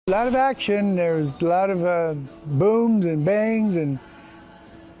A lot of action. There's a lot of booms and bangs and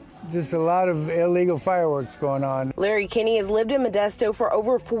just a lot of illegal fireworks going on. Larry Kinney has lived in Modesto for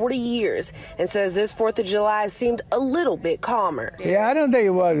over 40 years and says this 4th of July seemed a little bit calmer. Yeah, I don't think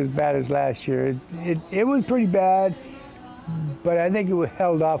it was as bad as last year. It was pretty bad, but I think it was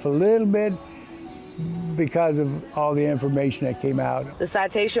held off a little bit because of all the information that came out. The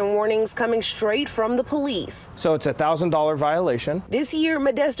citation warnings coming straight from the police. So it's a $1,000 violation. This year,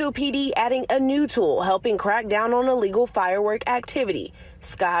 Modesto PD adding a new tool helping crack down on illegal firework activity,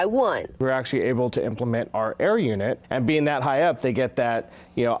 Sky One. We're actually able to implement our air unit, and being that high up, they get that,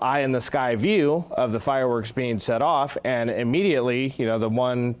 eye in the sky view of the fireworks being set off, and immediately, the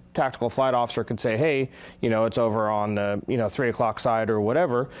one tactical flight officer could say, hey, it's over on the, 3 o'clock side or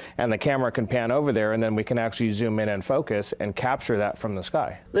whatever, and the camera can pan over there, and then we can actually zoom in and focus and capture that from the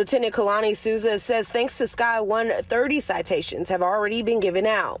sky. Lieutenant Kalani Souza says thanks to Sky One, 30 citations have already been given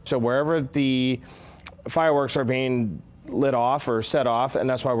out. So wherever the fireworks are being lit off or set off, and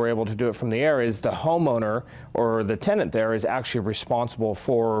that's why we're able to do it from the air, is the homeowner or the tenant there is actually responsible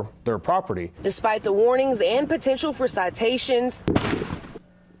for their property. Despite the warnings and potential for citations,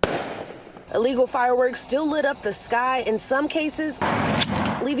 illegal fireworks still lit up the sky, in some cases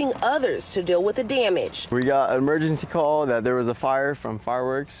leaving others to deal with the damage. We got an emergency call that there was a fire from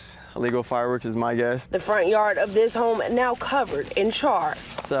fireworks. Illegal fireworks is my guess. The front yard of this home now covered in char.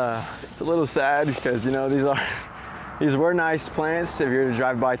 It's a little sad because, these were nice plants. If you were to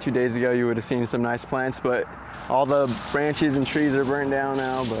drive by 2 days ago, you would have seen some nice plants, but all the branches and trees are burnt down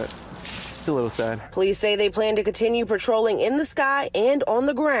now, but it's a little sad. Police say they plan to continue patrolling in the sky and on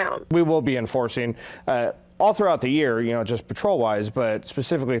the ground. We will be enforcing all throughout the year, just patrol-wise, but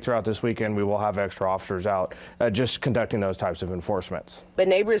specifically throughout this weekend, we will have extra officers out just conducting those types of enforcements. But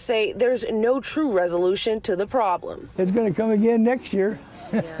neighbors say there's no true resolution to the problem. It's going to come again next year.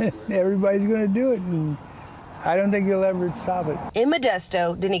 Yeah. Everybody's going to do it, and I don't think you'll ever stop it. In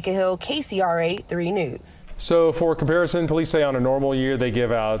Modesto, Danica Hill, KCRA 3 News. So for comparison, police say on a normal year they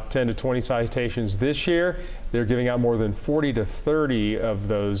give out 10 to 20 citations. This year, they're giving out more than 40 to 30 of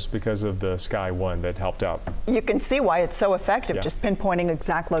those because of the Sky One that helped out. You can see why it's so effective, yeah. Just pinpointing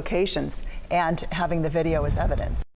exact locations and having the video as evidence.